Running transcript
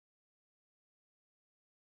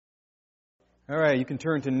All right, you can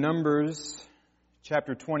turn to Numbers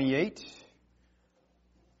chapter 28.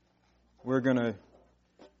 We're going to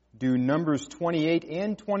do Numbers 28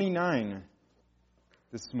 and 29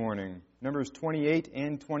 this morning. Numbers 28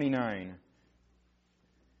 and 29.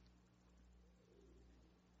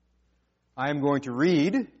 I am going to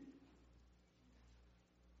read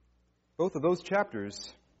both of those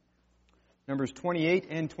chapters, Numbers 28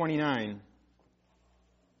 and 29.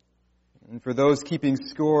 And for those keeping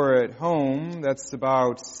score at home, that's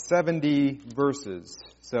about 70 verses.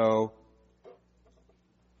 So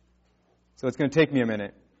it's going to take me a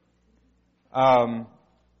minute. But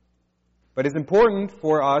it's important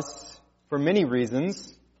for us, for many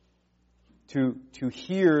reasons, to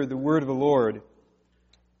hear the word of the Lord,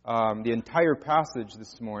 the entire passage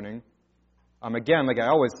this morning. Again, like I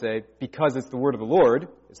always say, because it's the word of the Lord,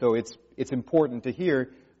 so it's important to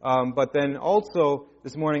hear. But then also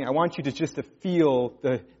this morning, I want you to just to feel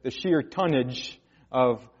the sheer tonnage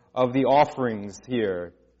of the offerings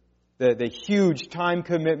here, the huge time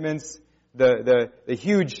commitments, the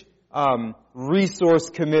huge resource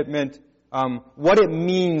commitment, what it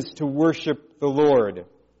means to worship the Lord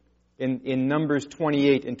in Numbers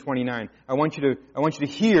 28 and 29. I want you to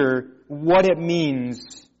hear what it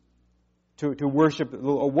means to worship,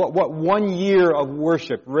 what 1 year of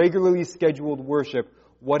worship, regularly scheduled worship,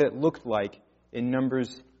 what it looked like in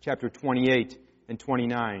Numbers chapter 28 and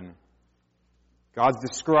 29. God's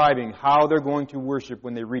describing how they're going to worship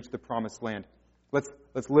when they reach the promised land. Let's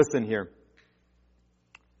listen here.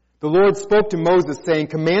 The Lord spoke to Moses, saying,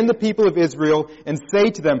 "Command the people of Israel and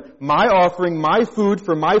say to them, my offering, my food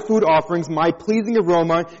for my food offerings, my pleasing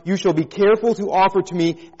aroma, you shall be careful to offer to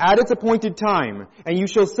me at its appointed time. And you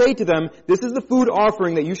shall say to them, this is the food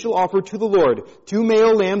offering that you shall offer to the Lord, 2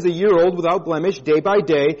 male lambs a year old without blemish, day by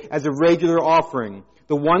day, as a regular offering.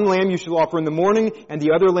 The one lamb you shall offer in the morning, and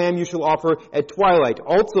the other lamb you shall offer at twilight.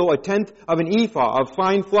 Also 1/10 of an ephah of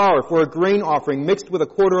fine flour for a grain offering, mixed with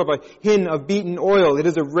 1/4 of a hin of beaten oil. It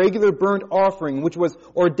is a regular burnt offering, which was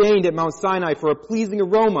ordained at Mount Sinai for a pleasing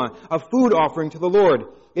aroma, a food offering to the Lord.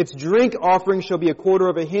 Its drink offering shall be 1/4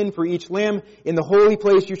 of a hin for each lamb. In the holy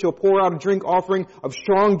place you shall pour out a drink offering of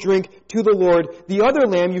strong drink to the Lord. The other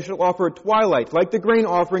lamb you shall offer at twilight. Like the grain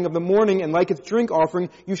offering of the morning and like its drink offering,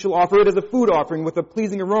 you shall offer it as a food offering with a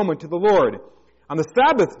pleasing aroma to the Lord. On the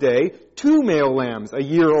Sabbath day, 2 male lambs a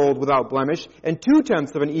year old without blemish, and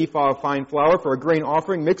 2/10 of an ephah of fine flour for a grain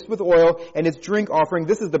offering mixed with oil and its drink offering.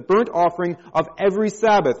 This is the burnt offering of every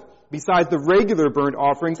Sabbath. Besides the regular burnt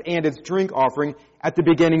offerings and its drink offering, at the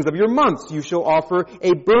beginnings of your months you shall offer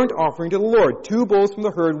a burnt offering to the Lord. 2 bulls from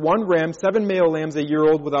the herd, 1 ram, 7 male lambs a year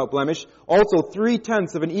old without blemish. Also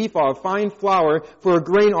 3/10 of an ephah of fine flour for a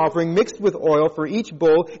grain offering mixed with oil for each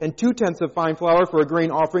bull, and 2/10 of fine flour for a grain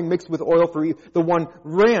offering mixed with oil for the 1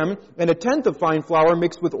 ram, and 1/10 of fine flour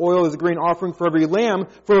mixed with oil as a grain offering for every lamb,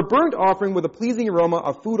 for a burnt offering with a pleasing aroma,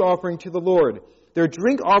 a food offering to the Lord. Their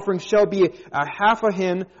drink offering shall be 1/2 a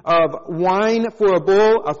hin of wine for a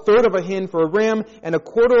bull, 1/3 of a hin for a ram, and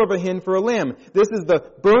 1/4 of a hin for a lamb. This is the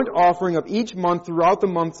burnt offering of each month throughout the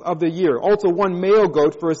months of the year. Also 1 male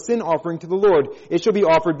goat for a sin offering to the Lord. It shall be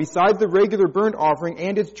offered besides the regular burnt offering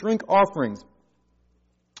and its drink offerings.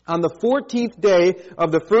 On the 14th day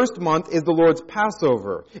of the first month is the Lord's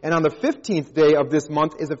Passover, and on the 15th day of this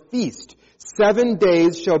month is a feast. 7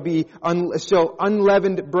 days shall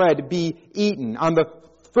unleavened bread be eaten. On the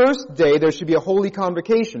first day there should be a holy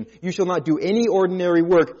convocation. You shall not do any ordinary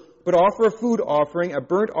work, but offer a food offering, a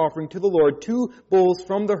burnt offering to the Lord, 2 bulls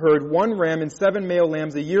from the herd, 1 ram, and 7 male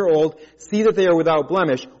lambs a year old. See that they are without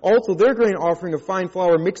blemish. Also their grain offering of fine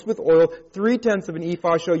flour mixed with oil, 3/10 of an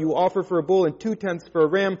ephah shall you offer for a bull, and 2/10 for a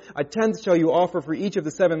ram. 1/10 shall you offer for each of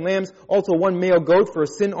the 7 lambs. Also 1 male goat for a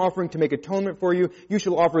sin offering to make atonement for you. You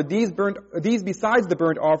shall offer these besides the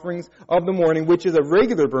burnt offerings of the morning, which is a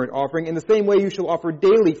regular burnt offering. In the same way you shall offer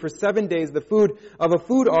daily for 7 days the food of a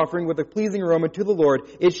food offering with a pleasing aroma to the Lord.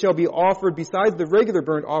 It shall be offered besides the regular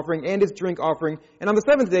burnt offering and its drink offering. And on the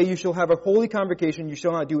 7th day you shall have a holy convocation. You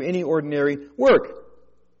shall not do any ordinary work.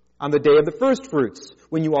 On the day of the first fruits,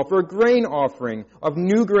 when you offer a grain offering of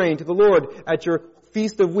new grain to the Lord at your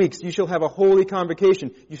Feast of Weeks, you shall have a holy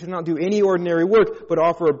convocation. You shall not do any ordinary work, but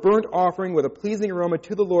offer a burnt offering with a pleasing aroma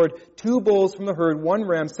to the Lord, 2 bulls from the herd, 1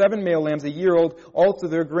 ram, 7 male lambs a year old, also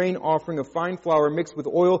their grain offering of fine flour mixed with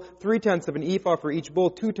oil, 3/10 of an ephah for each bull,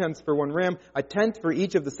 2/10 for 1 ram, 1/10 for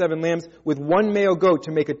each of the 7 lambs, with 1 male goat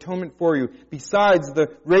to make atonement for you. Besides the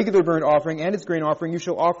regular burnt offering and its grain offering, you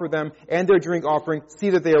shall offer them and their drink offering.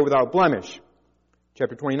 See that they are without blemish.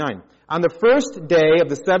 Chapter 29. On the first day of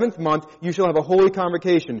the 7th month, you shall have a holy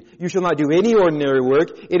convocation. You shall not do any ordinary work.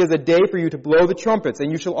 It is a day for you to blow the trumpets,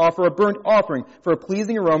 and you shall offer a burnt offering for a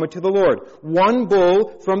pleasing aroma to the Lord. 1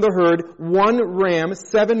 bull from the herd, 1 ram,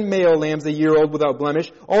 7 male lambs a year old without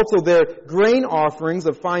blemish. Also their grain offerings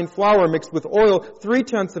of fine flour mixed with oil,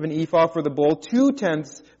 3/10 of an ephah for the bull,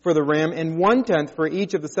 2/10 for the ram, and 1/10 for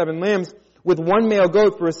each of the 7 lambs, with 1 male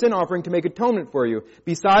goat for a sin offering to make atonement for you,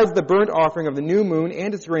 besides the burnt offering of the new moon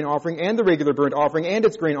and its grain offering, and the regular burnt offering and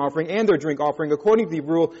its grain offering, and their drink offering, according to the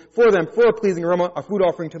rule for them, for a pleasing aroma, a food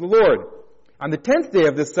offering to the Lord. On the 10th day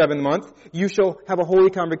of this 7th month, you shall have a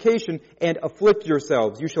holy convocation and afflict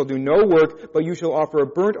yourselves. You shall do no work, but you shall offer a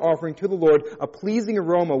burnt offering to the Lord, a pleasing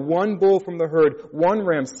aroma, 1 bull from the herd, 1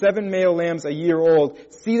 ram, 7 male lambs a year old.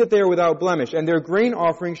 See that they are without blemish. And their grain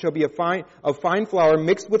offering shall be of fine flour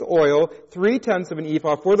mixed with oil, 3/10 of an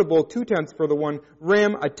ephah for the bull, 2/10 for the 1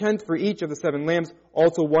 ram, 1/10 for each of the 7 lambs.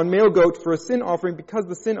 Also 1 male goat for a sin offering, because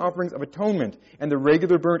the sin offerings of atonement, and the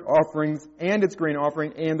regular burnt offerings, and its grain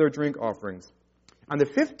offering, and their drink offerings. On the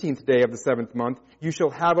 15th day of the 7th month, you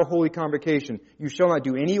shall have a holy convocation. You shall not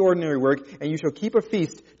do any ordinary work, and you shall keep a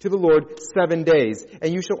feast to the Lord 7 days.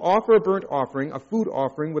 And you shall offer a burnt offering, a food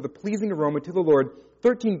offering with a pleasing aroma to the Lord,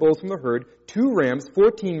 13 bulls from the herd, 2 rams,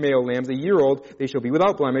 14 male lambs a year old. They shall be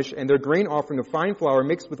without blemish, and their grain offering of fine flour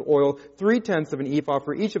mixed with oil, 3/10 of an ephah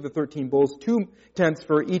for each of the 13 bulls, 2/10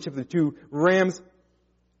 for each of the 2 rams,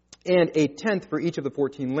 and 1/10 for each of the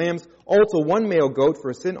 14 lambs. Also 1 male goat for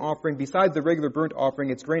a sin offering, besides the regular burnt offering,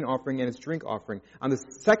 its grain offering, and its drink offering. On the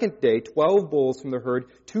 2nd day, 12 bulls from the herd,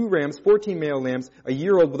 2 rams, 14 male lambs, a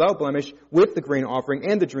year old without blemish, with the grain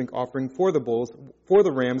offering and the drink offering for the bulls, for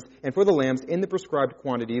the rams, and for the lambs in the prescribed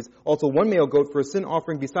quantities. Also 1 male goat for a sin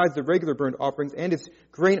offering, besides the regular burnt offerings and its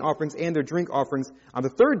grain offerings and their drink offerings. On the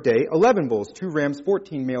 3rd day, 11 bulls, 2 rams,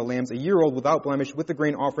 14 male lambs, a year old without blemish, with the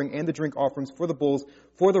grain offering and the drink offerings for the bulls,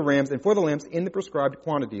 for the rams, and for the lambs in the prescribed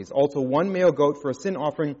quantities. Also 1 male goat for a sin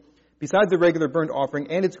offering, besides the regular burnt offering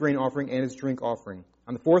and its grain offering and its drink offering.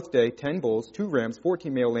 On the 4th day, 10 bulls, 2 rams,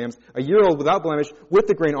 14 male lambs, a year old without blemish, with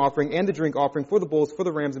the grain offering and the drink offering for the bulls, for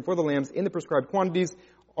the rams, and for the lambs in the prescribed quantities.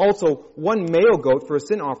 Also 1 male goat for a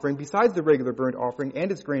sin offering, besides the regular burnt offering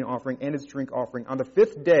and its grain offering and its drink offering. On the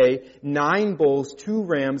 5th day, 9 bulls, 2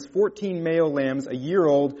 rams, 14 male lambs, a year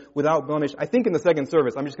old without blemish. I think in the second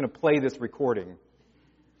service, I'm just going to play this recording.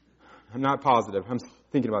 I'm not positive. I'm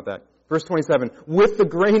thinking about that. Verse 27, with the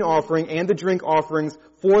grain offering and the drink offerings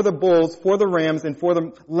for the bulls, for the rams, and for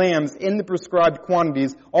the lambs in the prescribed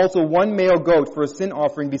quantities. Also 1 male goat for a sin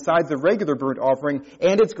offering, besides the regular burnt offering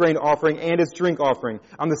and its grain offering and its drink offering.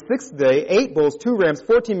 On the 6th day, 8 bulls, 2 rams,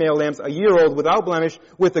 14 male lambs, a year old without blemish,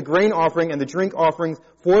 with the grain offering and the drink offerings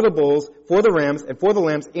for the bulls, for the rams, and for the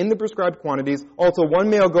lambs in the prescribed quantities. Also 1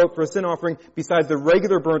 male goat for a sin offering, besides the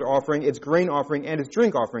regular burnt offering, its grain offering, and its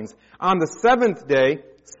drink offerings. On the 7th day,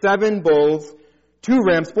 7 bulls, 2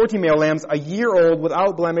 rams, 14 male lambs, a year old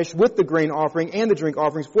without blemish, with the grain offering and the drink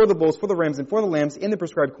offerings for the bulls, for the rams, and for the lambs in the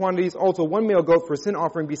prescribed quantities. Also 1 male goat for a sin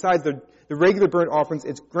offering, besides the regular burnt offerings,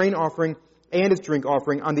 its grain offering, and its drink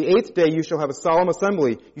offering. On the 8th day you shall have a solemn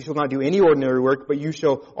assembly. You shall not do any ordinary work, but you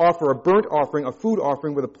shall offer a burnt offering, a food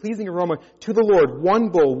offering with a pleasing aroma to the Lord. 1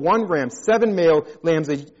 bull, 1 ram, 7 male lambs,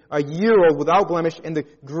 a year old without blemish, and the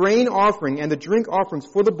grain offering and the drink offerings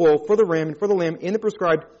for the bull, for the ram, and for the lamb in the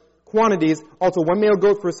prescribed quantities. Also 1 male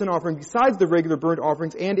goat for a sin offering, besides the regular burnt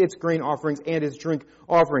offerings and its grain offerings and its drink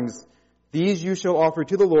offerings. These you shall offer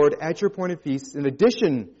to the Lord at your appointed feasts, in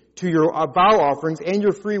addition to your vow offerings and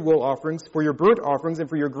your free will offerings, for your burnt offerings and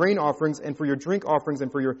for your grain offerings and for your drink offerings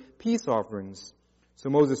and for your peace offerings. So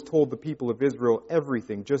Moses told the people of Israel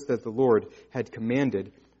everything, just as the Lord had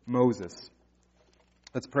commanded Moses.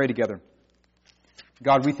 Let's pray together.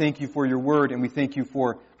 God, we thank you for your word, and we thank you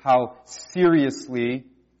for how seriously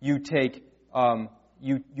you take our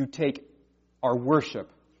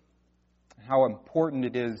worship, how important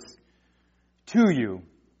it is to you.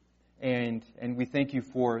 And we thank you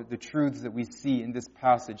for the truths that we see in this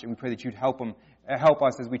passage, and we pray that you'd help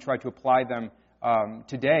us as we try to apply them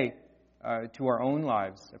today to our own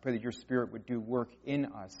lives. I pray that your Spirit would do work in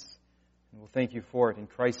us, and we'll thank you for it in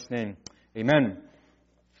Christ's name. Amen.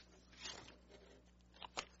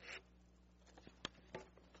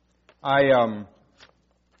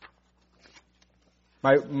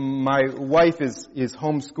 My wife is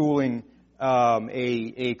homeschooling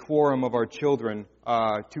a quorum of our children,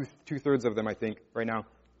 two-thirds of them, I think, right now.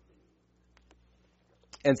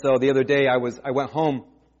 And so the other day I went home,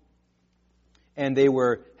 and they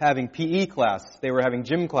were having PE class. They were having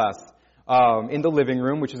gym class in the living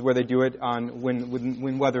room, which is where they do it on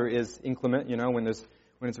when weather is inclement, when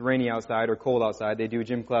when it's rainy outside or cold outside, they do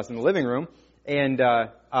gym class in the living room, and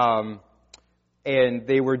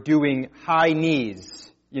they were doing high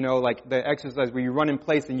knees. You know, like the exercise where you run in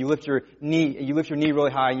place and you lift your knee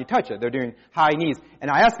really high and you touch it. They're doing high knees.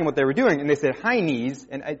 And I asked them what they were doing, and they said high knees.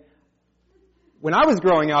 And when I was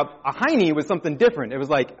growing up, a high knee was something different. It was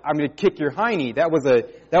like, I'm going to kick your high knee. That was a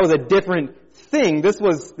different thing. This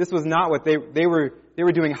was not what they were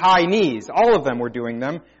doing high knees. All of them were doing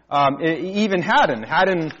them. Even Haddon,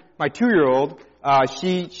 my 2-year-old,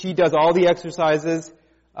 she does all the exercises,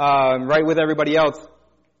 right with everybody else.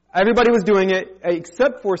 Everybody was doing it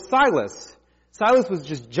except for Silas. Silas was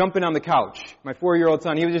just jumping on the couch. My 4-year-old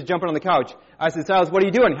son, he was just jumping on the couch. I said, Silas, what are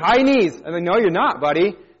you doing? High knees. I said, no, you're not,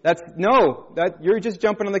 buddy. You're just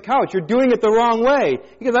jumping on the couch. You're doing it the wrong way.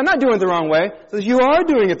 He goes, I'm not doing it the wrong way. He says, you are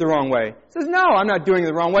doing it the wrong way. He says, no, I'm not doing it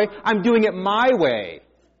the wrong way. I'm doing it my way.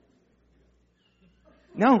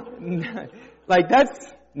 No. No.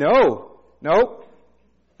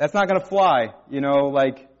 That's not going to fly. You know,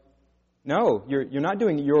 like, no, you're not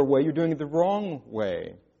doing it your way. You're doing it the wrong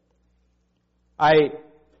way.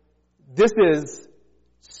 This is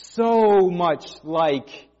so much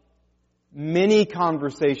like many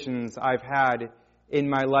conversations I've had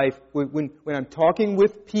in my life when I'm talking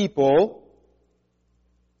with people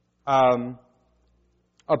about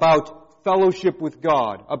fellowship with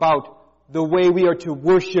God, about the way we are to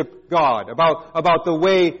worship God, about the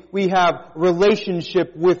way we have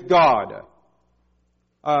relationship with God.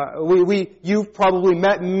 You've probably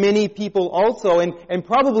met many people also, and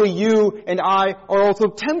probably you and I are also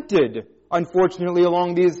tempted, unfortunately,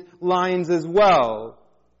 along these lines as well.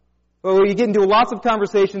 But you get into lots of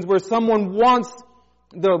conversations where someone wants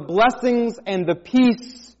the blessings and the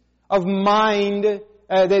peace of mind. They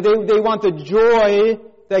want the joy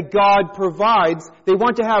that God provides. They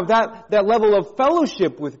want to have that level of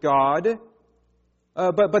fellowship with God.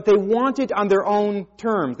 But they want it on their own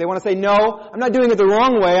terms. They want to say, no, I'm not doing it the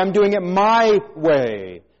wrong way. I'm doing it my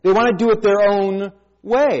way. They want to do it their own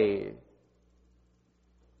way.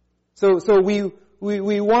 So we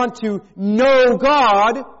want to know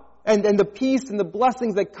God and the peace and the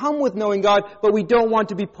blessings that come with knowing God, but we don't want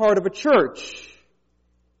to be part of a church.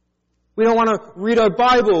 We don't want to read our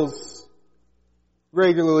Bibles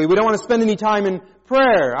regularly. We don't want to spend any time in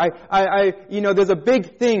prayer. There's a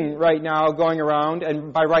big thing right now going around,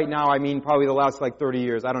 and by right now I mean probably the last 30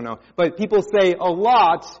 years, I don't know. But people say a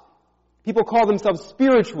lot, people call themselves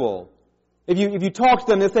spiritual. If you talk to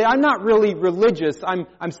them, they say, I'm not really religious,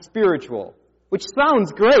 I'm spiritual. Which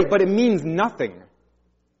sounds great, but it means nothing.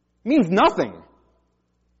 It means nothing.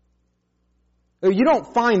 You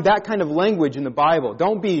don't find that kind of language in the Bible.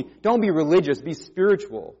 Don't be religious, be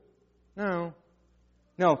spiritual. No.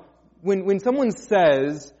 When someone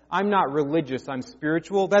says, I'm not religious, I'm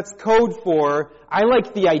spiritual, that's code for, I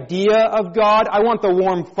like the idea of God, I want the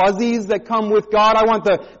warm fuzzies that come with God, I want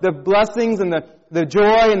the blessings and the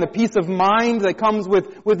joy and the peace of mind that comes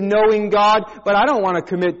with knowing God, but I don't want to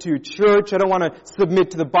commit to church, I don't want to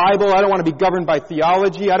submit to the Bible, I don't want to be governed by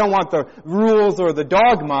theology, I don't want the rules or the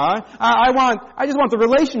dogma, I just want the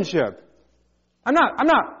relationship. I'm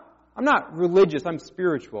not religious, I'm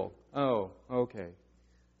spiritual. Oh, okay.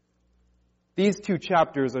 These 2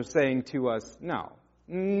 chapters are saying to us, no.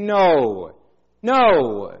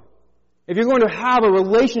 If you're going to have a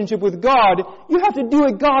relationship with God, you have to do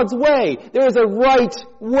it God's way. There is a right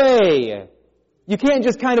way. You can't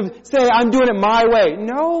just kind of say, I'm doing it my way.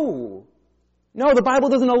 No, the Bible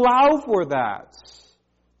doesn't allow for that.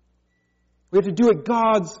 We have to do it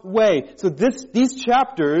God's way. So these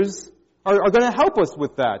chapters are going to help us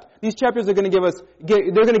with that. These chapters are going to give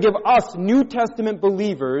us New Testament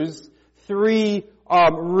believers 3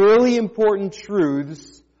 really important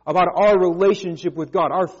truths about our relationship with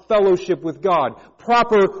God, our fellowship with God,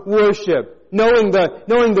 proper worship, knowing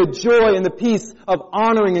the joy and the peace of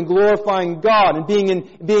honoring and glorifying God and being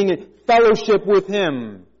in fellowship with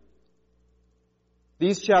Him.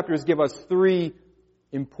 These chapters give us 3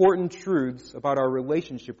 important truths about our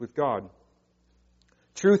relationship with God.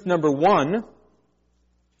 Truth number 1,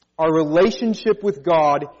 our relationship with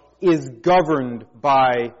God is governed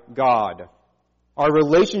by God. Our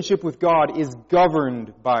relationship with God is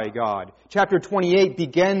governed by God. Chapter 28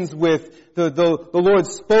 begins with the Lord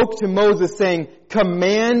spoke to Moses saying,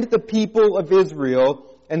 command the people of Israel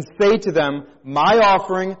and say to them, my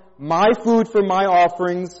offering, my food for my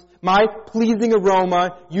offerings, my pleasing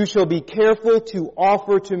aroma, you shall be careful to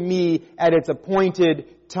offer to me at its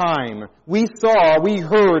appointed time. We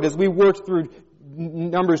heard as we worked through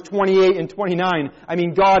Numbers 28 and 29,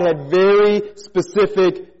 God had very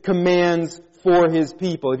specific commands for His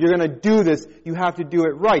people. If you're going to do this, you have to do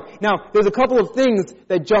it right. Now, there's a couple of things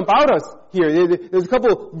that jump out at us here. There's a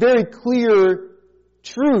couple very clear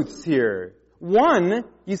truths here. One,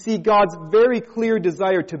 you see God's very clear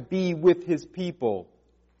desire to be with His people.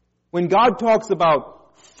 When God talks about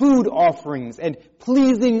food offerings and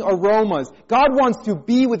pleasing aromas, God wants to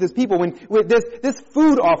be with His people. With this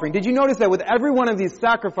food offering, did you notice that with every one of these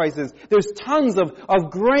sacrifices, there's tons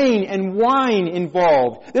of grain and wine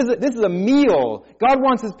involved? This is a meal. God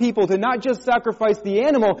wants His people to not just sacrifice the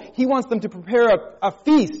animal, He wants them to prepare a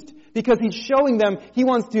feast. Because He's showing them, He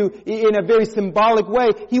wants to, in a very symbolic way,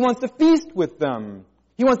 He wants to feast with them.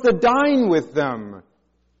 He wants to dine with them.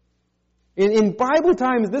 In Bible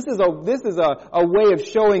times, this is a way of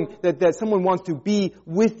showing that someone wants to be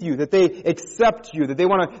with you, that they accept you, that they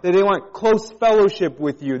want close fellowship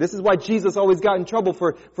with you. This is why Jesus always got in trouble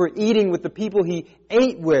for eating with the people He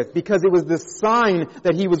ate with, because it was this sign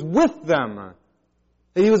that He was with them.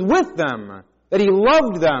 That He was with them. That He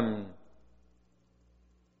loved them.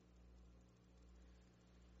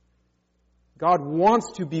 God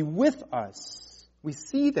wants to be with us. We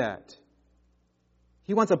see that.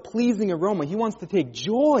 He wants a pleasing aroma. He wants to take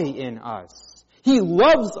joy in us. He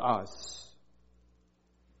loves us.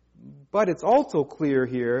 But it's also clear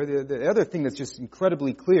here, the other thing that's just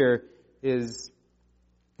incredibly clear is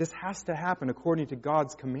this has to happen according to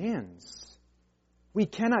God's commands. We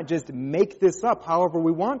cannot just make this up however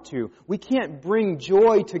we want to. We can't bring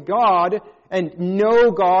joy to God and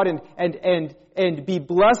know God and be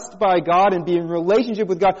blessed by God and be in relationship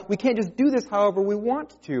with God. We can't just do this however we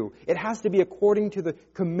want to. It has to be according to the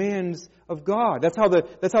commands of God. That's how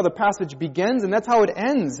the passage begins, and that's how it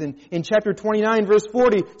ends in chapter 29, verse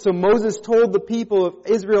 40. So Moses told the people of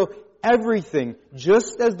Israel everything,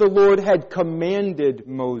 just as the Lord had commanded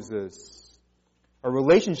Moses. A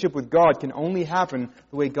relationship with God can only happen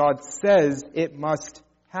the way God says it must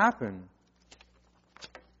happen.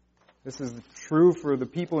 This is true for the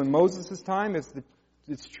people in Moses' time.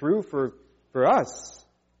 It's true for us.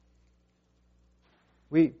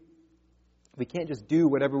 We can't just do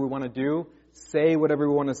whatever we want to do, say whatever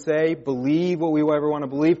we want to say, believe what we ever want to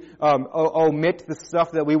believe, omit the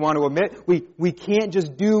stuff that we want to omit. We can't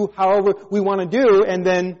just do however we want to do and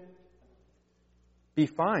then be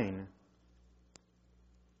fine.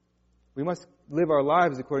 We must live our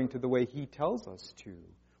lives according to the way He tells us to.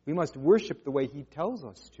 We must worship the way He tells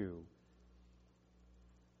us to.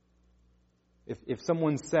 If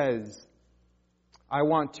someone says, I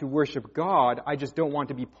want to worship God, I just don't want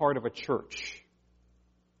to be part of a church.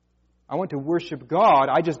 I want to worship God,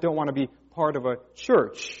 I just don't want to be part of a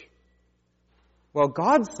church. Well,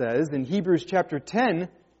 God says in Hebrews chapter 10,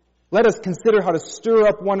 let us consider how to stir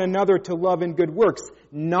up one another to love and good works,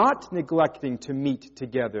 not neglecting to meet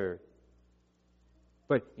together,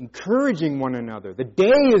 but encouraging one another. The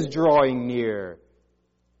day is drawing near.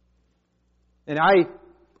 And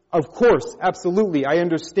of course, absolutely, I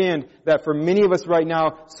understand that for many of us right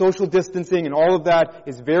now, social distancing and all of that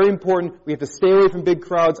is very important. We have to stay away from big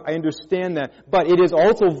crowds. I understand that. But it is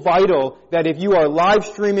also vital that if you are live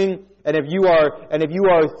streaming and if you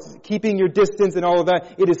are keeping your distance and all of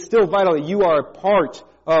that, it is still vital that you are a part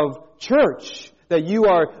of church. That you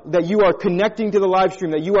are connecting to the live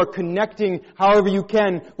stream, that you are connecting however you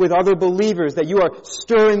can with other believers, that you are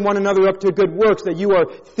stirring one another up to good works, that you are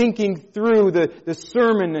thinking through the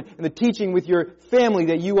sermon and the teaching with your family,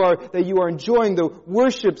 that you are enjoying the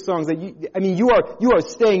worship songs, you are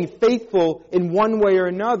staying faithful in one way or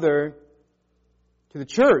another to the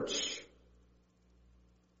church.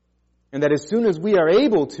 And that as soon as we are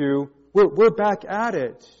able to, we're back at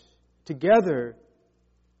it together.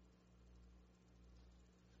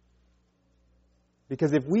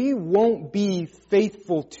 Because if we won't be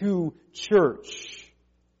faithful to church,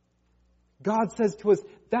 God says to us,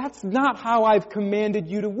 that's not how I've commanded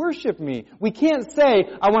you to worship me. We can't say,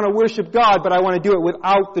 I want to worship God, but I want to do it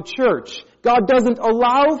without the church. God doesn't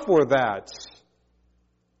allow for that.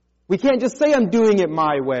 We can't just say, I'm doing it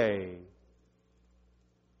my way.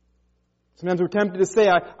 Sometimes we're tempted to say,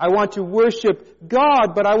 I want to worship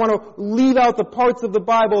God, but I want to leave out the parts of the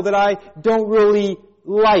Bible that I don't really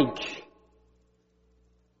like.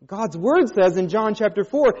 God's Word says in John chapter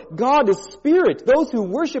 4, God is Spirit. Those who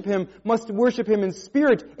worship Him must worship Him in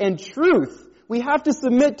spirit and truth. We have to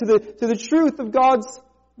submit to the truth of God's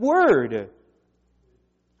Word.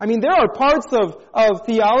 I mean, there are parts of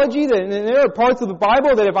theology and there are parts of the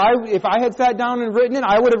Bible that if I had sat down and written it,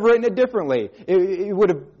 I would have written it differently. It would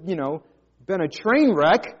have, been a train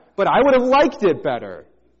wreck, but I would have liked it better.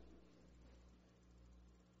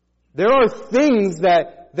 There are things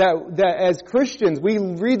that as Christians, we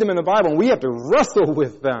read them in the Bible and we have to wrestle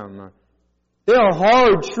with them. They are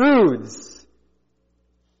hard truths.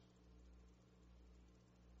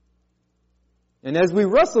 And as we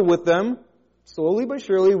wrestle with them, slowly but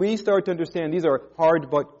surely, we start to understand these are hard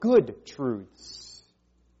but good truths.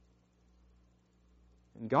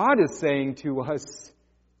 And God is saying to us,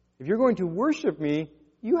 if you're going to worship me,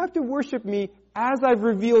 you have to worship me as I've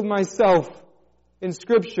revealed myself in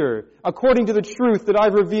Scripture, according to the truth that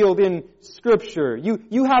I've revealed in Scripture.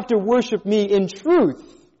 You have to worship me in truth.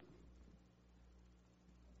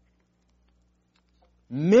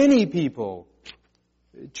 Many people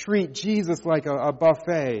treat Jesus like a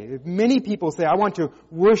buffet. Many people say, I want to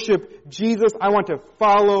worship Jesus. I want to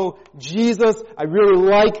follow Jesus. I really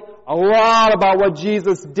like a lot about what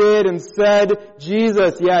Jesus did and said.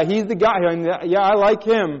 Jesus, yeah, He's the guy. Yeah, I like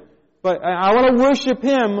Him. But I want to worship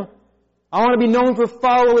Him. I want to be known for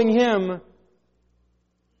following Him.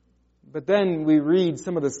 But then we read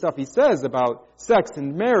some of the stuff He says about sex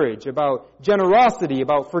and marriage, about generosity,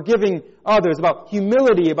 about forgiving others, about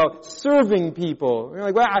humility, about serving people. We're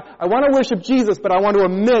like, well, I want to worship Jesus, but I want to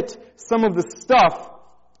omit some of the stuff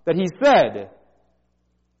that He said.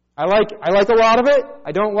 I like a lot of it.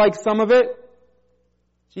 I don't like some of it.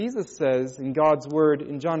 Jesus says in God's Word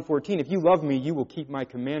in John 14, if you love me, you will keep my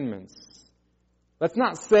commandments. Let's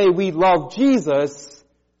not say we love Jesus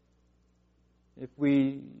if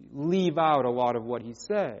we leave out a lot of what He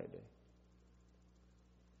said.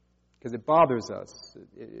 Because it bothers us.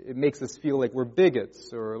 It makes us feel like we're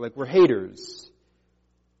bigots or like we're haters.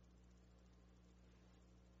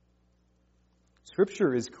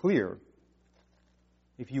 Scripture is clear.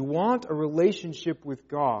 If you want a relationship with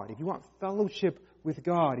God, if you want fellowship with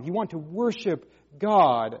God, if you want to worship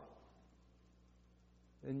God,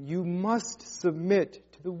 then you must submit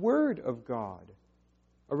to the Word of God.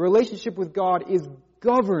 A relationship with God is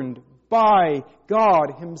governed by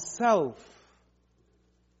God Himself.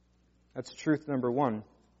 That's truth number one.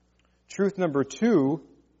 Truth number two,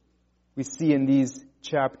 we see in these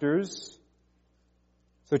chapters.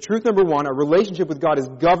 So truth number one, our relationship with God is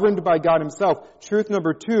governed by God Himself. Truth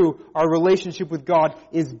number two, our relationship with God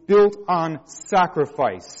is built on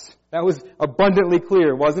sacrifice. That was abundantly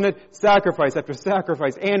clear, wasn't it? Sacrifice after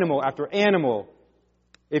sacrifice, animal after animal.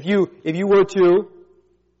 If you were to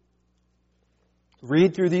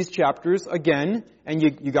read through these chapters again, and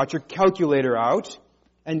you got your calculator out,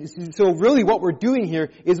 and so really what we're doing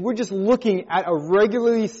here is we're just looking at a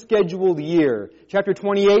regularly scheduled year. Chapter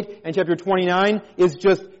 28 and chapter 29 is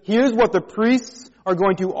just, here's what the priests are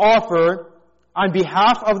going to offer on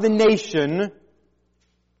behalf of the nation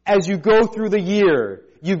as you go through the year.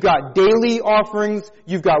 You've got daily offerings,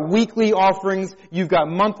 you've got weekly offerings, you've got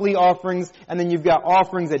monthly offerings, and then you've got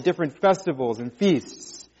offerings at different festivals and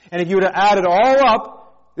feasts. And if you were to add it all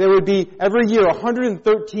up, there would be every year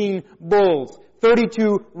 113 bulls,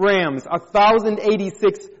 32 rams,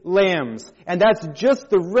 1,086 lambs. And that's just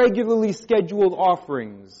the regularly scheduled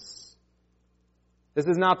offerings. This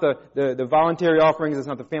is not the voluntary offerings, it's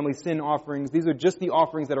not the family sin offerings. These are just the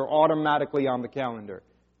offerings that are automatically on the calendar.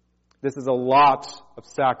 This is a lot of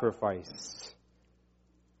sacrifice.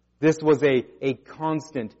 This was a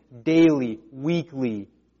constant, daily, weekly,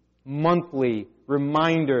 monthly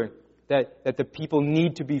reminder that the people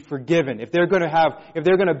need to be forgiven. If they're going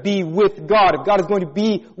to be with God, if God is going to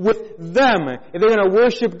be with them, if they're going to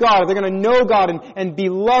worship God, if they're going to know God and be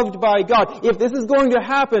loved by God, if this is going to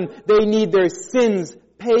happen, they need their sins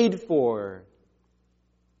paid for.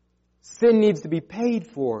 Sin needs to be paid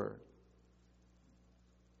for.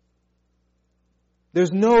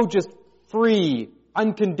 There's no just free,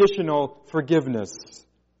 unconditional forgiveness.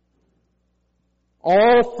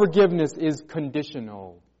 All forgiveness is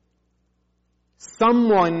conditional.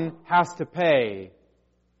 Someone has to pay.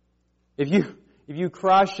 If you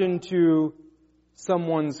crash into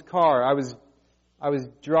someone's car, I was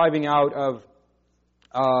driving out of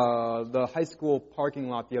the high school parking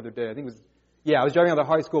lot the other day. I was driving out of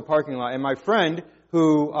the high school parking lot, and my friend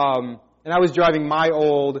who and I was driving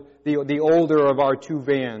the older of our two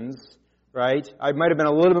vans, right? I might have been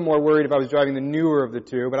a little bit more worried if I was driving the newer of the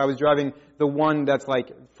two, but I was driving the one that's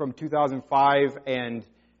like from 2005, and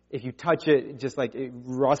if you touch it, just like it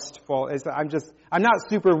rust falls. I'm not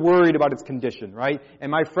super worried about its condition, right?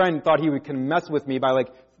 And my friend thought he would kind of mess with me by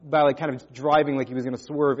kind of driving like he was going to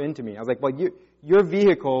swerve into me. I was like, well, your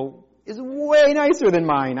vehicle is way nicer than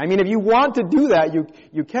mine. I mean, if you want to do that,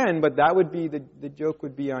 you can, but that would be, the joke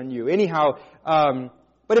would be on you. Anyhow,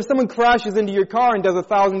 but if someone crashes into your car and does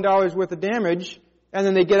 $1,000 worth of damage, and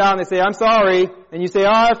then they get out and they say, I'm sorry, and you say,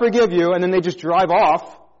 I forgive you, and then they just drive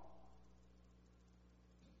off,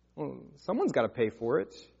 well, someone's got to pay for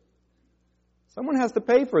it. Someone has to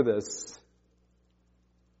pay for this.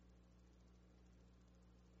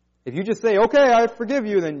 If you just say, okay, I forgive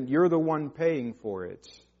you, then you're the one paying for it.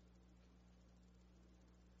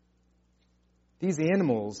 These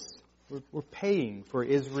animals were paying for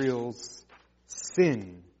Israel's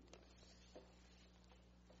sin.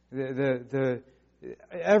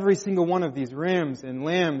 Every single one of these rams and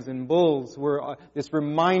lambs and bulls were this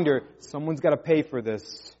reminder, someone's got to pay for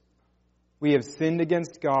this. We have sinned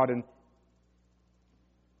against God and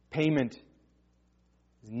payment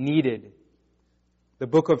is needed. The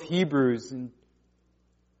book of Hebrews in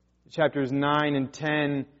chapters 9 and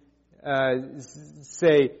 10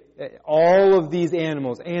 say all of these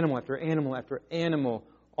animals, animal after animal after animal,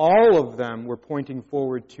 all of them were pointing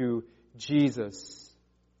forward to Jesus.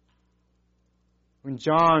 When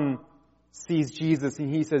John sees Jesus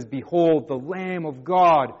and he says, "Behold, the Lamb of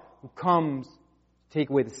God who comes to take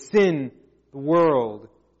away the sin of the world."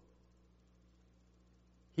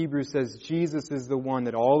 Hebrews says Jesus is the one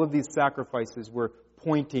that all of these sacrifices were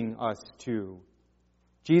pointing us to.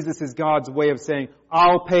 Jesus is God's way of saying,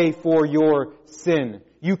 I'll pay for your sin.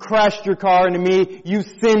 You crashed your car into me. You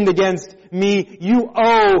sinned against me. You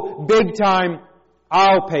owe big time.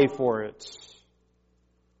 I'll pay for it.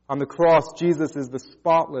 On the cross, Jesus is the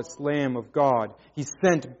spotless Lamb of God. He's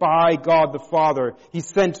sent by God the Father. He's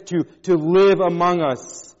sent to live among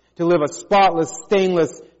us, to live a spotless,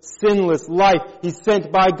 stainless, sinless life. He's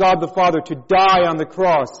sent by God the Father to die on the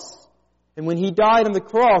cross. And when He died on the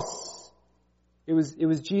cross, it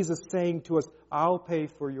was Jesus saying to us, I'll pay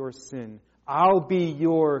for your sin. I'll be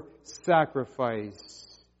your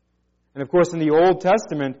sacrifice. And of course, in the Old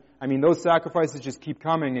Testament, those sacrifices just keep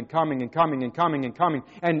coming and coming and coming and coming and coming.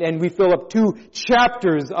 And we fill up 2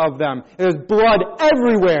 chapters of them. There's blood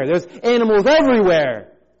everywhere. There's animals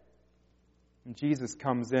everywhere. And Jesus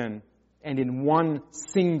comes in and in one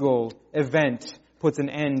single event puts an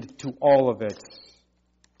end to all of it.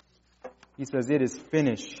 He says, it is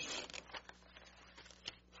finished.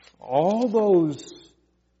 All those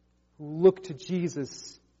who look to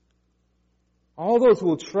Jesus, all those who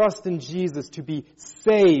will trust in Jesus to be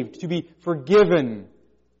saved, to be forgiven,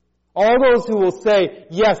 all those who will say,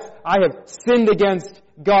 yes, I have sinned against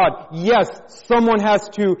God. Yes, someone has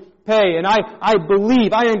to pay. And I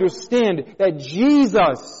believe, I understand that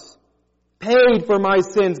Jesus paid for my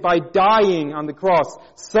sins by dying on the cross.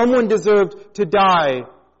 Someone deserved to die.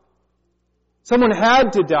 Someone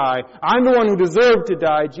had to die. I'm the one who deserved to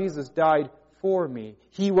die. Jesus died for me.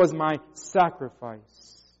 He was my sacrifice.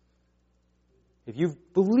 If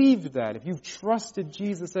you've believed that, if you've trusted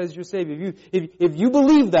Jesus as your Savior, if you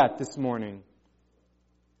believe that this morning,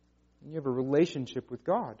 you have a relationship with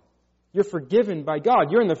God. You're forgiven by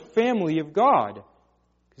God. You're in the family of God.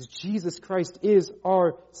 Because Jesus Christ is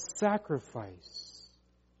our sacrifice.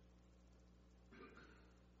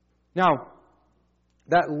 Now,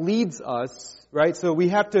 that leads us, right? So we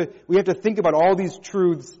have to think about all these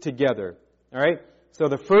truths together. All right? So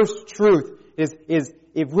the first truth is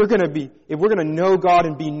if we're going to know God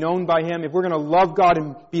and be known by Him, if we're going to love God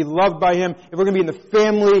and be loved by Him, if we're going to be in the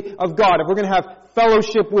family of God, if we're going to have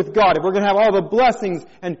fellowship with God, if we're going to have all the blessings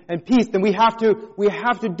and peace, then we have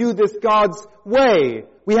to do this God's way.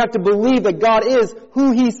 We have to believe that God is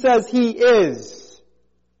who He says He is.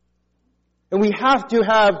 And we have to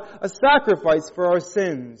have a sacrifice for our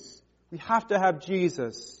sins. We have to have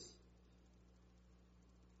Jesus.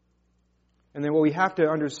 And then what we have to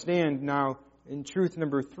understand now in truth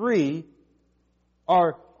number 3,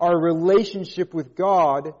 our relationship with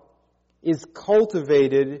God is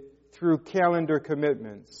cultivated through calendar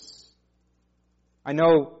commitments. I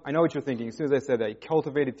know what you're thinking as soon as I said that.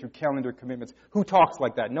 Cultivated through calendar commitments. Who talks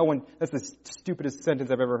like that? No one. That's the stupidest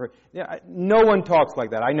sentence I've ever heard. Yeah, no one talks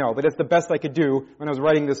like that. I know, but it's the best I could do when I was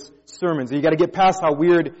writing this sermon. So you got to get past how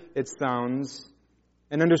weird it sounds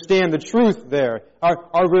and understand the truth there.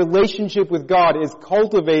 Our relationship with God is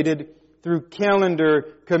cultivated through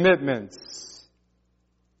calendar commitments.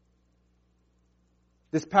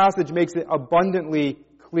 This passage makes it abundantly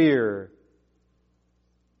clear.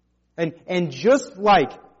 And just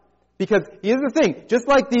like, because here's the thing, just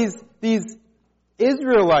like these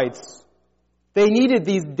Israelites, they needed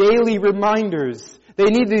these daily reminders. They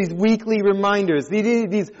needed these weekly reminders. They needed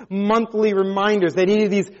these monthly reminders. They needed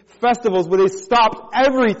these festivals where they stopped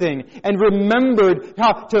everything and remembered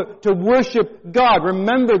how to worship God.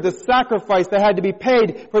 Remembered the sacrifice that had to be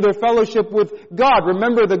paid for their fellowship with God.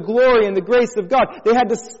 Remember the glory and the grace of God. They had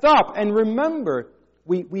to stop and remember.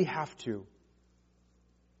 We have to.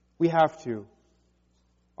 We have to.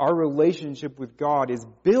 Our relationship with God is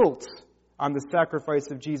built on the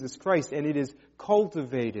sacrifice of Jesus Christ, and it is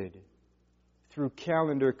cultivated through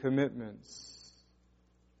calendar commitments.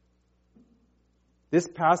 This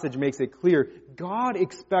passage makes it clear God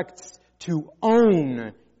expects to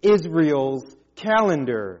own Israel's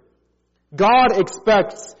calendar. God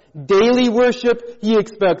expects daily worship. He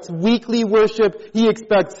expects weekly worship. He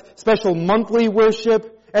expects special monthly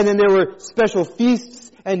worship. And then there were special feasts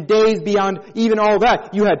and days beyond even all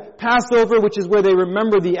that. You had Passover, which is where they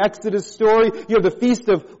remember the Exodus story. You have the Feast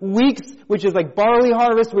of Weeks, which is like barley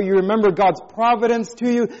harvest, where you remember God's providence to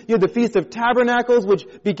you. You have the Feast of Tabernacles, which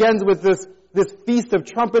begins with this Feast of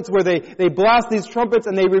Trumpets, where they blast these trumpets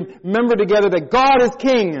and they remember together that God is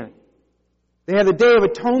King. They have the Day of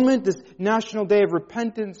Atonement, this national day of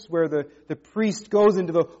repentance, where the priest goes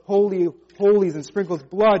into the Holy of Holies and sprinkles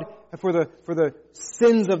blood for the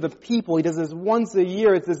sins of the people. He does this once a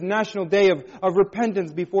year. It's this national day of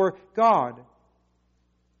repentance before God.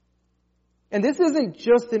 And this isn't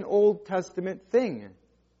just an Old Testament thing.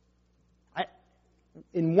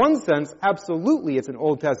 In one sense, absolutely it's an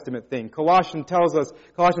Old Testament thing. Colossians tells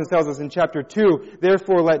us in chapter 2,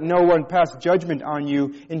 therefore let no one pass judgment on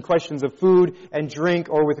you in questions of food and drink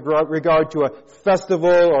or with regard to a festival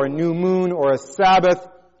or a new moon or a Sabbath.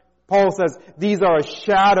 Paul says these are a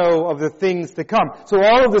shadow of the things to come. So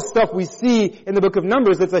all of the stuff we see in the book of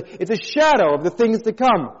Numbers, it's a shadow of the things to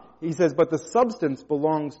come. He says, but the substance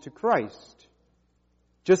belongs to Christ.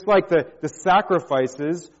 Just like the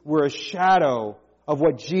sacrifices were a shadow of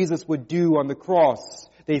what Jesus would do on the cross.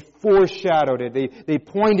 They foreshadowed it. They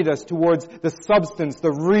pointed us towards the substance,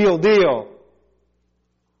 the real deal.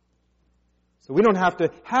 So we don't have to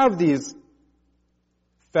have these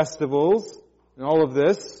festivals and all of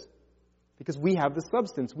this because we have the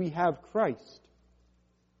substance. We have Christ.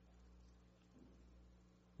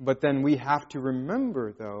 But then we have to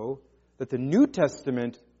remember, though, that the New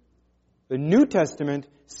Testament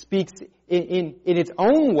speaks in its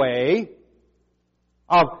own way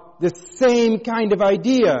of the same kind of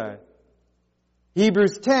idea.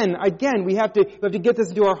 Hebrews 10, again, we have to get this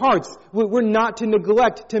into our hearts. We're not to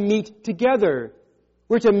neglect to meet together.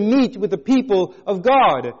 We're to meet with the people of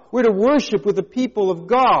God. We're to worship with the people of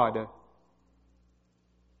God.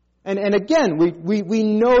 And again, we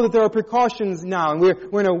know that there are precautions now, and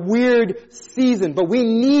we're in a weird season, but we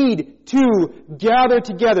need to gather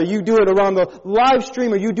together. You do it around the live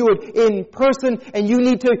stream, or you do it in person, and you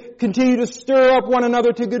need to continue to stir up one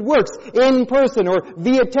another to good works, in person, or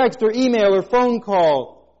via text, or email, or phone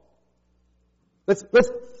call. Let's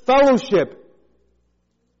fellowship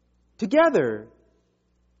together.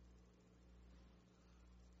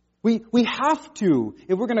 We have to,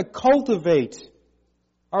 if we're going to cultivate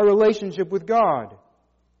our relationship with God,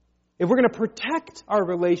 if we're going to protect our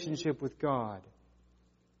relationship with God.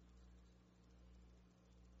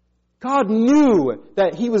 God knew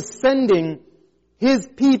that He was sending His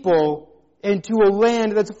people into a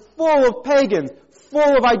land that's full of pagans,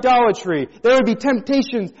 full of idolatry. There would be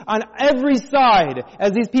temptations on every side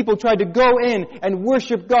as these people tried to go in and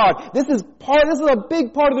worship God. This is a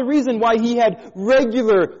big part of the reason why He had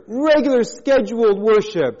regular scheduled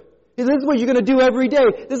worship. This is what you're going to do every day.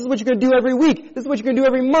 This is what you're going to do every week. This is what you're going to do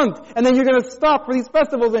every month. And then you're going to stop for these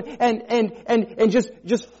festivals and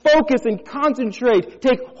just focus and concentrate.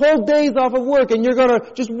 Take whole days off of work and you're going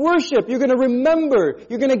to just worship. You're going to remember.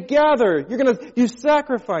 You're going to gather. You're going to do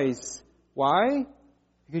sacrifice. Why?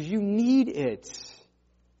 Because you need it.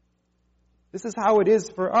 This is how it is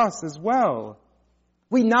for us as well.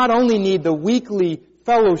 We not only need the weekly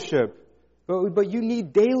fellowship, but you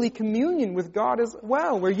need daily communion with God as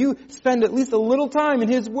well, where you spend at least a little time in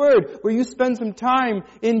His Word, where you spend some time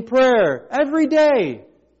in prayer every day.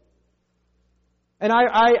 And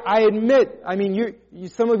I admit,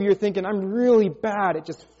 some of you are thinking, I'm really bad at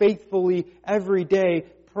just faithfully every day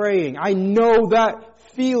praying. I know that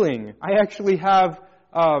feeling. I actually have,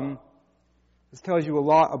 this tells you a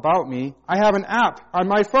lot about me. I have an app on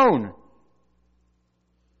my phone.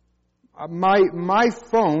 My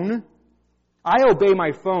phone, I obey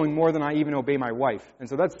my phone more than I even obey my wife. And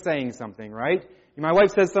so that's saying something, right? My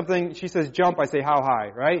wife says something, she says jump, I say how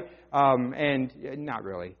high, right? And not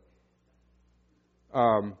really.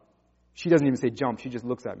 She doesn't even say jump, she just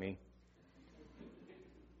looks at me.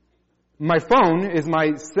 My phone is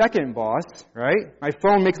my second boss, right? My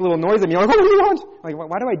phone makes a little noise at me, like, what do you want? Like,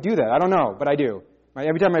 why do I do that? I don't know, but I do.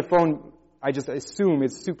 Every time my phone, I just assume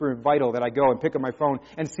it's super vital that I go and pick up my phone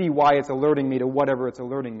and see why it's alerting me to whatever it's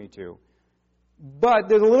alerting me to. But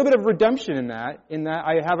there's a little bit of redemption in that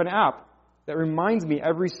I have an app that reminds me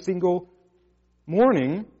every single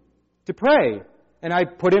morning to pray. And I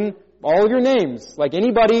put in all your names, like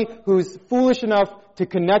anybody who's foolish enough to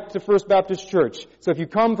connect to First Baptist Church. So if you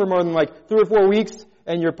come for more than 3 or 4 weeks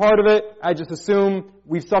and you're part of it, I just assume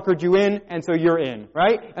we've suckered you in, and so you're in,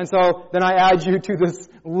 right? And so then I add you to this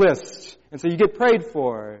list. And so you get prayed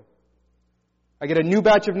for. I get a new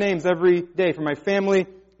batch of names every day for my family,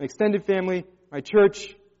 my extended family, my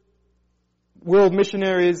church, world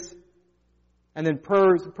missionaries, and then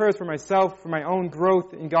prayers for myself, for my own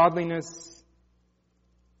growth in godliness.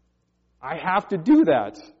 I have to do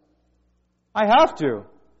that. I have to.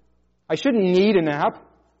 I shouldn't need an app,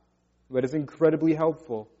 but it's incredibly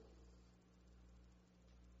helpful.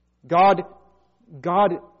 God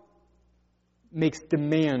makes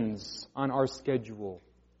demands on our schedule.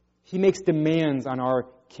 He makes demands on our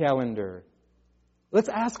calendar. Let's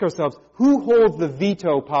ask ourselves, who holds the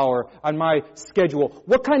veto power on my schedule?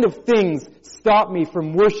 What kind of things stop me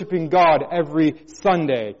from worshiping God every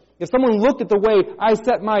Sunday? If someone looked at the way I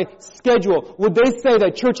set my schedule, would they say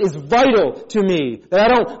that church is vital to me?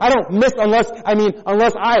 That I don't miss unless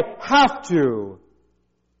I have to.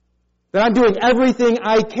 That I'm doing everything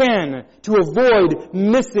I can to avoid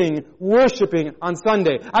missing worshiping on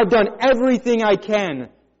Sunday. I've done everything I can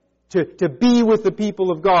to be with the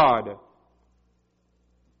people of God.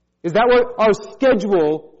 Is that what our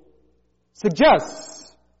schedule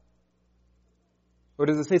suggests? Or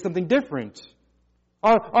does it say something different?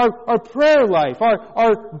 Our prayer life,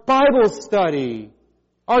 our Bible study,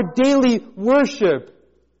 our daily worship.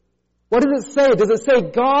 What does it say? Does it say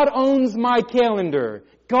God owns my calendar?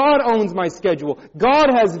 God owns my schedule. God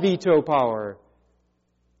has veto power.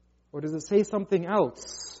 Or does it say something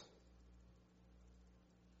else?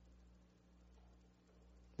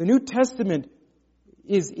 The New Testament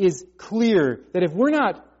is clear that if we're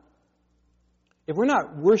not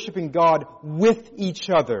worshiping God with each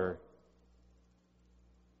other,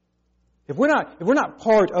 if we're not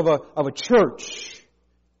part of a church,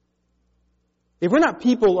 if we're not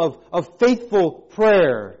people of faithful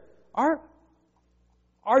prayer, our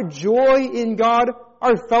joy in God,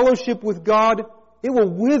 our fellowship with God, it will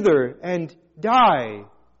wither and die.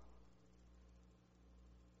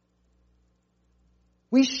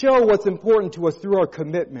 We show what's important to us through our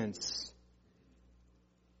commitments.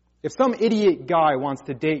 If some idiot guy wants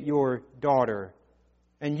to date your daughter,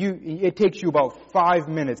 and it takes you about 5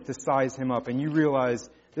 minutes to size him up, and you realize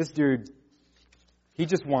this dude, he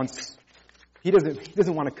doesn't want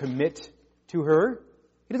to commit to her.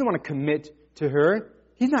 He doesn't want to commit to her.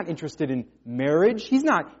 He's not interested in marriage. He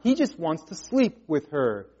just wants to sleep with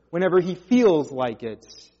her whenever he feels like it.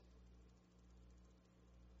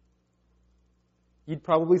 You'd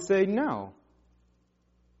probably say no.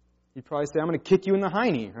 You'd probably say, I'm going to kick you in the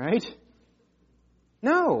hiney, right?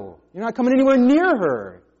 No, you're not coming anywhere near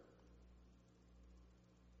her.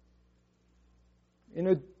 In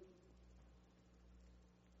a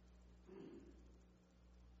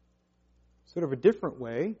sort of a different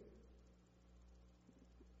way,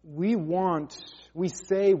 we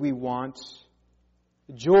say we want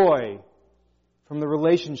joy from the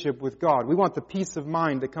relationship with God. We want the peace of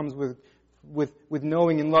mind that comes with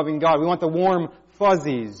knowing and loving God. We want the warm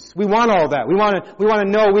fuzzies. We want all that. We want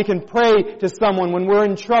to know we can pray to someone when we're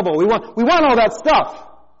in trouble. We want all that stuff.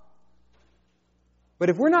 But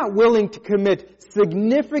if we're not willing to commit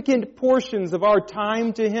significant portions of our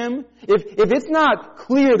time to Him, if it's not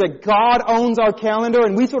clear that God owns our calendar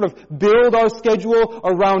and we sort of build our schedule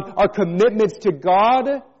around our commitments to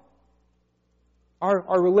God,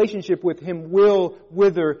 our relationship with Him will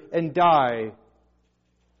wither and die.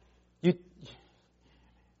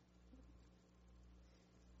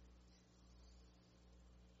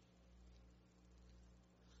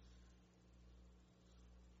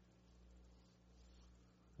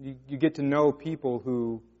 You get to know people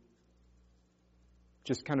who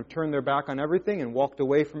just kind of turned their back on everything and walked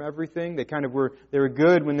away from everything. They were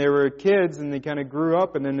good when they were kids, and they kind of grew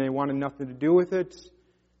up, and then they wanted nothing to do with it.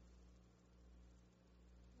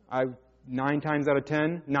 9 times out of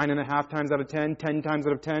 10, 9.5 times out of 10, 10 times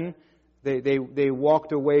out of 10, they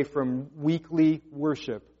walked away from weekly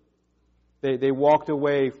worship. They walked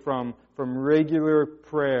away from regular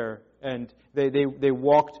prayer, and they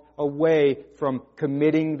walked away from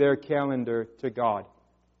committing their calendar to God.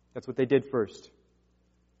 That's what they did first.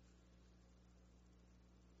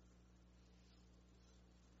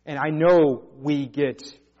 And I know we get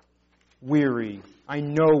weary. I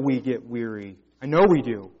know we get weary. I know we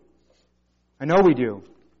do. I know we do.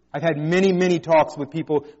 I've had many, many talks with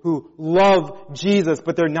people who love Jesus,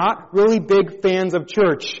 but they're not really big fans of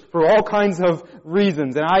church for all kinds of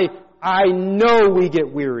reasons. And I know we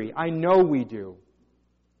get weary. I know we do.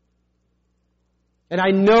 And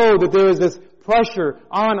I know that there is this pressure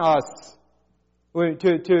on us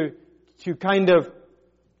to kind of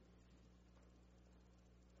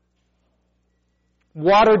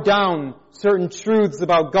water down certain truths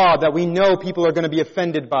about God that we know people are going to be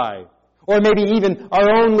offended by. Or maybe even our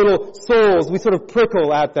own little souls, we sort of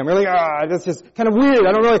prickle at them. We're like, that's just kind of weird.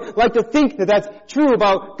 I don't really like to think that that's true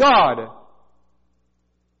about God.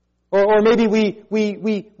 Or maybe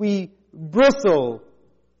we bristle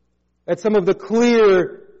at some of the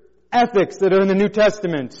clear ethics that are in the New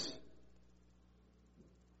Testament.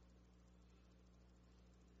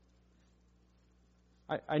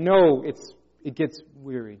 I know it gets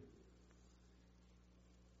weary.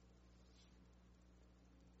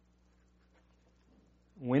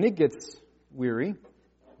 When it gets weary,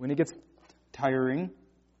 when it gets tiring,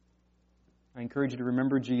 I encourage you to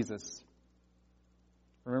remember Jesus.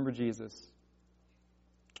 Remember Jesus.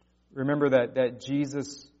 Remember that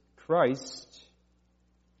Jesus Christ,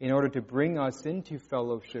 in order to bring us into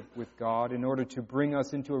fellowship with God, in order to bring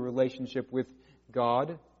us into a relationship with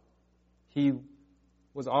God, He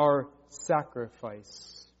was our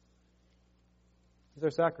sacrifice. He's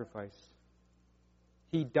our sacrifice.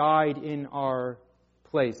 He died in our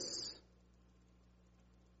place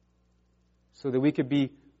so that we could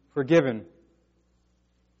be forgiven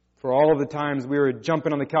for all of the times we were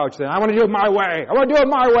jumping on the couch saying, I want to do it my way. I want to do it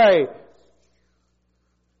my way.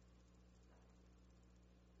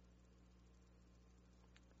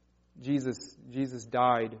 Jesus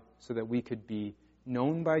died so that we could be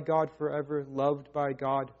known by God forever, loved by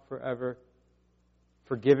God forever,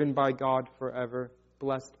 forgiven by God forever,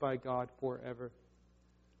 blessed by God forever.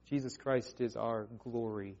 Jesus Christ is our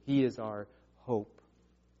glory. He is our hope.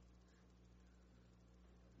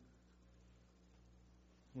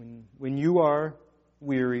 When you are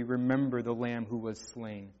weary, remember the Lamb who was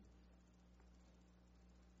slain.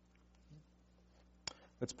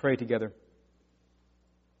 Let's pray together.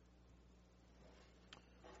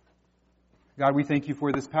 God, we thank you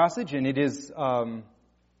for this passage, and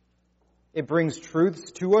it brings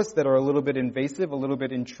truths to us that are a little bit invasive, a little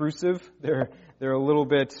bit intrusive. They're a little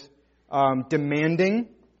bit demanding.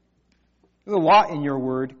 There's a lot in your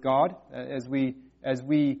word, God. As we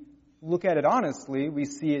look at it honestly, we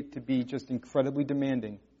see it to be just incredibly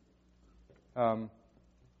demanding. Now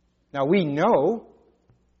we know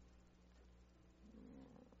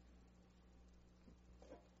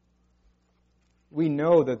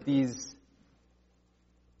that these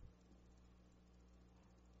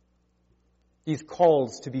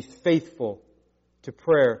calls to be faithful to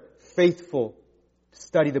prayer, faithful to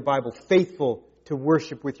study the Bible, faithful to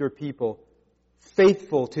worship with your people,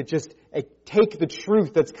 faithful to just take the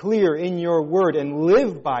truth that's clear in your word and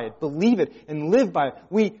live by it, believe it and live by it.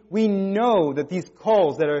 We know that these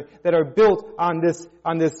calls that are built on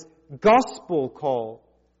this gospel call,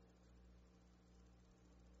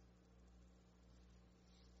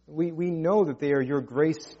 we know that they are your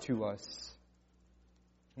grace to us.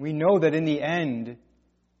 We know that in the end,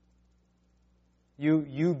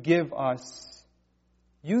 you give us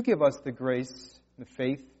the grace, the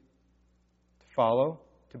faith to follow,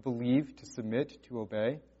 to believe, to submit, to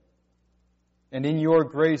obey. And in your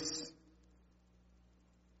grace,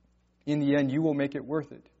 in the end, you will make it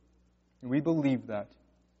worth it. And we believe that.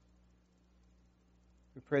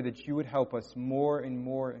 We pray that you would help us more and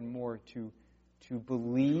more and more to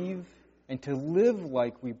believe and to live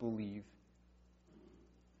like we believe.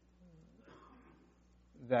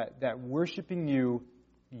 That worshiping you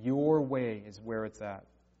your way is where it's at.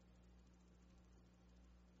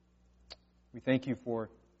 We thank you for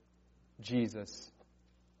Jesus,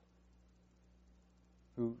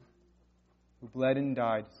 who bled and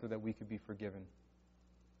died so that we could be forgiven.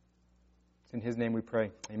 It's in His name we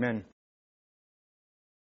pray. Amen.